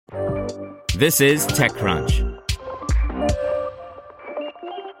This is TechCrunch.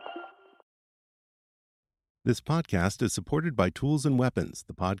 This podcast is supported by Tools and Weapons,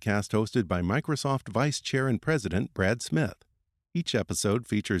 the podcast hosted by Microsoft Vice Chair and President Brad Smith. Each episode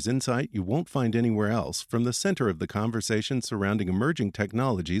features insight you won't find anywhere else from the center of the conversation surrounding emerging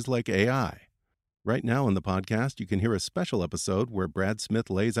technologies like AI. Right now in the podcast, you can hear a special episode where Brad Smith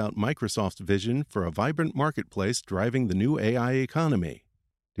lays out Microsoft's vision for a vibrant marketplace driving the new AI economy.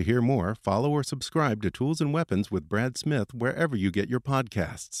 To hear more, follow or subscribe to Tools and Weapons with Brad Smith wherever you get your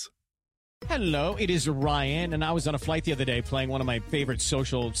podcasts. Hello, it is Ryan, and I was on a flight the other day playing one of my favorite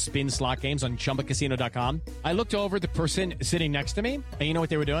social spin slot games on ChumbaCasino.com. I looked over at the person sitting next to me, and you know what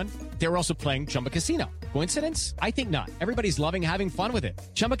they were doing? They were also playing Chumba Casino. Coincidence? I think not. Everybody's loving having fun with it.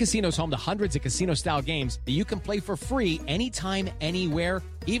 Chumba Casino is home to hundreds of casino-style games that you can play for free anytime, anywhere,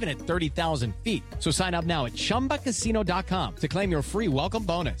 even at 30,000 feet. So sign up now at ChumbaCasino.com to claim your free welcome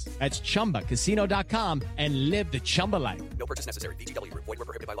bonus. That's ChumbaCasino.com and live the Chumba life. No purchase necessary. VGW. Void where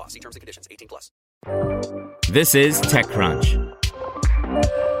prohibited by law. See terms and conditions. 18+. This is TechCrunch.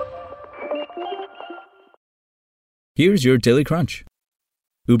 Here's your Daily Crunch.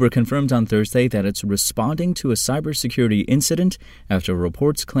 Uber confirmed on Thursday that it's responding to a cybersecurity incident after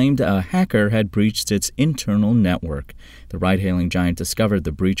reports claimed a hacker had breached its internal network. The ride-hailing giant discovered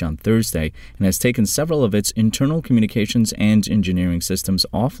the breach on Thursday and has taken several of its internal communications and engineering systems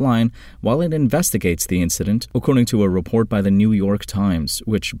offline while it investigates the incident, according to a report by the New York Times,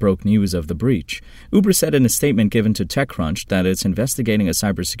 which broke news of the breach. Uber said in a statement given to TechCrunch that it's investigating a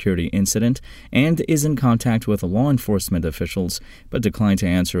cybersecurity incident and is in contact with law enforcement officials, but declined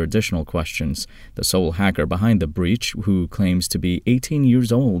to answer additional questions. The sole hacker behind the breach, who claims to be 18 years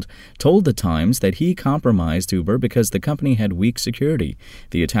old, told the Times that he compromised Uber because the company had weak security.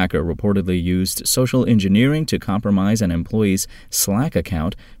 The attacker reportedly used social engineering to compromise an employee's Slack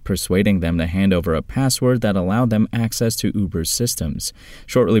account, persuading them to hand over a password that allowed them access to Uber's systems.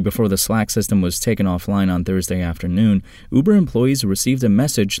 Shortly before the Slack system was taken offline on Thursday afternoon, Uber employees received a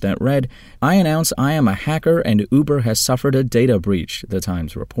message that read, "I announce I am a hacker and Uber has suffered a data breach," the Times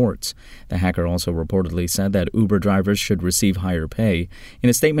reports. The hacker also reportedly said that Uber drivers should receive higher pay.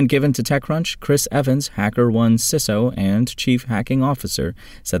 In a statement given to TechCrunch, Chris Evans, HackerOne CISO and Chief Hacking Officer,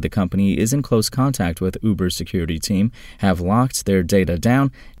 said the company is in close contact with Uber's security team, have locked their data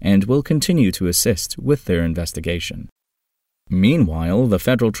down, and will continue to assist with their investigation. Meanwhile, the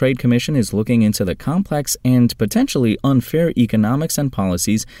Federal Trade Commission is looking into the complex and potentially unfair economics and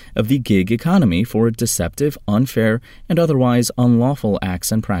policies of the gig economy for deceptive, unfair, and otherwise unlawful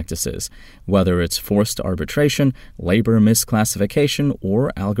acts and practices. Whether it's forced arbitration, labor misclassification,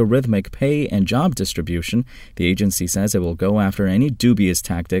 or algorithmic pay and job distribution, the agency says it will go after any dubious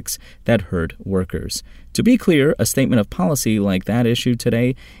tactics that hurt workers. To be clear, a statement of policy like that issued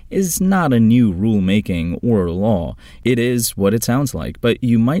today is not a new rulemaking or law. It is what it sounds like, but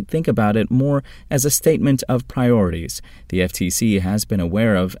you might think about it more as a statement of priorities. The FTC has been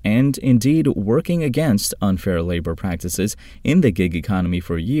aware of and indeed working against unfair labor practices in the gig economy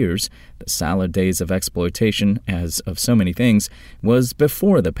for years. The salad days of exploitation, as of so many things, was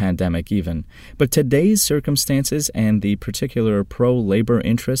before the pandemic even. But today's circumstances and the particular pro-labor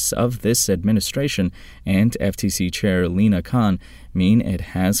interests of this administration and FTC Chair Lina Khan mean it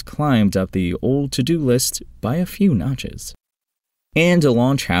has climbed up the old to-do list by a few notches. And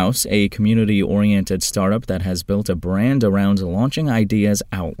LaunchHouse, a community-oriented startup that has built a brand around launching ideas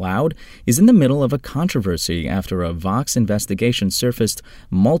out loud, is in the middle of a controversy after a Vox investigation surfaced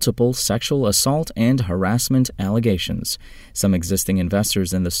multiple sexual assault and harassment allegations. Some existing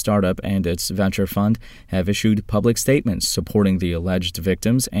investors in the startup and its venture fund have issued public statements supporting the alleged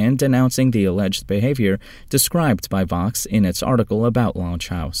victims and denouncing the alleged behavior described by Vox in its article about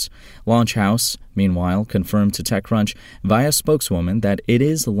LaunchHouse. LaunchHouse, meanwhile, confirmed to TechCrunch via spokeswoman that it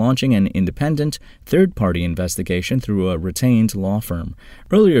is launching an independent, third-party investigation through a retained law firm.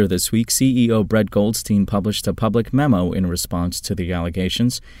 Earlier this week, CEO Brett Goldstein published a public memo in response to the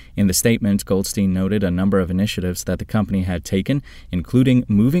allegations. In the statement, Goldstein noted a number of initiatives that the company had taken, including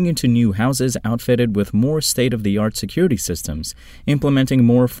moving into new houses outfitted with more state-of-the-art security systems, implementing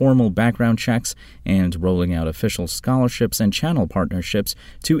more formal background checks, and rolling out official scholarships and channel partnerships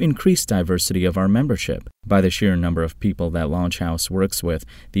to increase diversity of our membership. By the sheer number of people that LaunchHouse works with,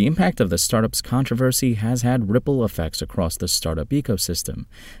 the impact of the startup's controversy has had ripple effects across the startup ecosystem.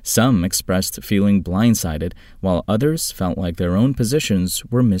 Some expressed feeling blindsided, while others felt like their own positions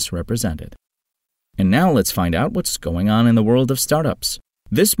were misrepresented. And now let's find out what's going on in the world of startups.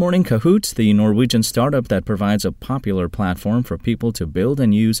 This morning, Kahoot!, the Norwegian startup that provides a popular platform for people to build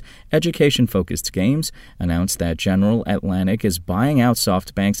and use education-focused games, announced that General Atlantic is buying out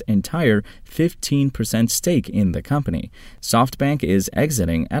SoftBank's entire 15% stake in the company. SoftBank is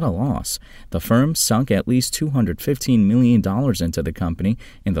exiting at a loss. The firm sunk at least $215 million into the company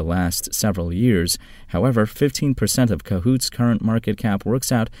in the last several years. However, 15% of Kahoot!'s current market cap works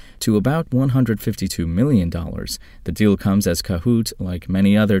out to about $152 million. The deal comes as Kahoot!, like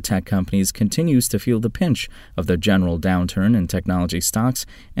many other tech companies, continues to feel the pinch of the general downturn in technology stocks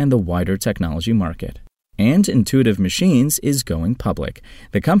and the wider technology market. And Intuitive Machines is going public.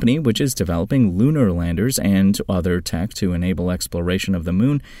 The company, which is developing lunar landers and other tech to enable exploration of the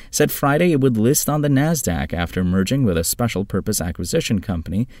moon, said Friday it would list on the NASDAQ after merging with a special purpose acquisition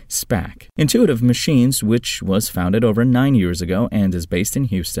company, SPAC. Intuitive Machines, which was founded over 9 years ago and is based in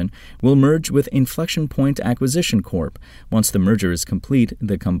Houston, will merge with Inflection Point Acquisition Corp. Once the merger is complete,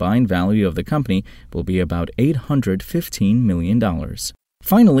 the combined value of the company will be about $815 million.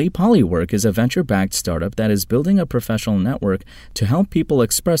 Finally, Polywork is a venture-backed startup that is building a professional network to help people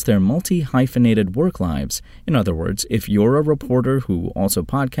express their multi-hyphenated work lives. In other words, if you're a reporter who also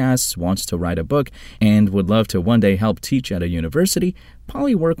podcasts, wants to write a book, and would love to one day help teach at a university,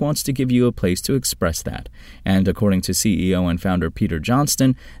 Polywork wants to give you a place to express that. And according to CEO and founder Peter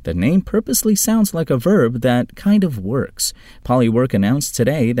Johnston, the name purposely sounds like a verb that kind of works. Polywork announced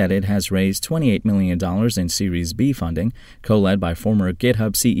today that it has raised $28 million in Series B funding, co-led by former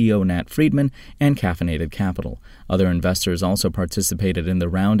GitHub CEO Nat Friedman and Caffeinated Capital. Other investors also participated in the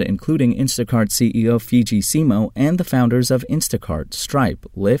round, including Instacart CEO Fiji Simo and the founders of Instacart, Stripe,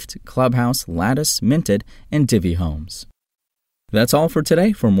 Lyft, Clubhouse, Lattice, Minted, and Divvy Homes. That's all for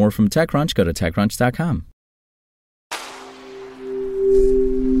today. For more from TechCrunch, go to TechCrunch.com.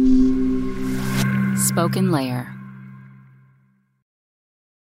 Spoken Layer.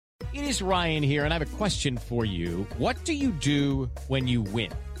 It is Ryan here, and I have a question for you. What do you do when you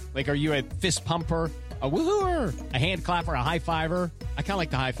win? Like, are you a fist pumper, a woohooer, a hand clapper, a high fiver? I kind of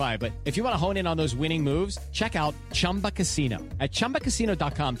like the high five, but if you want to hone in on those winning moves, check out Chumba Casino. At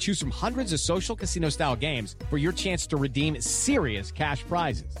ChumbaCasino.com, choose from hundreds of social casino-style games for your chance to redeem serious cash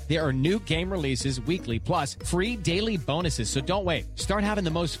prizes. There are new game releases weekly, plus free daily bonuses. So don't wait. Start having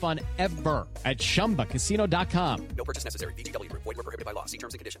the most fun ever at ChumbaCasino.com. No purchase necessary. VGW Group. Void where prohibited by law. See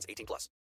terms and conditions. 18+.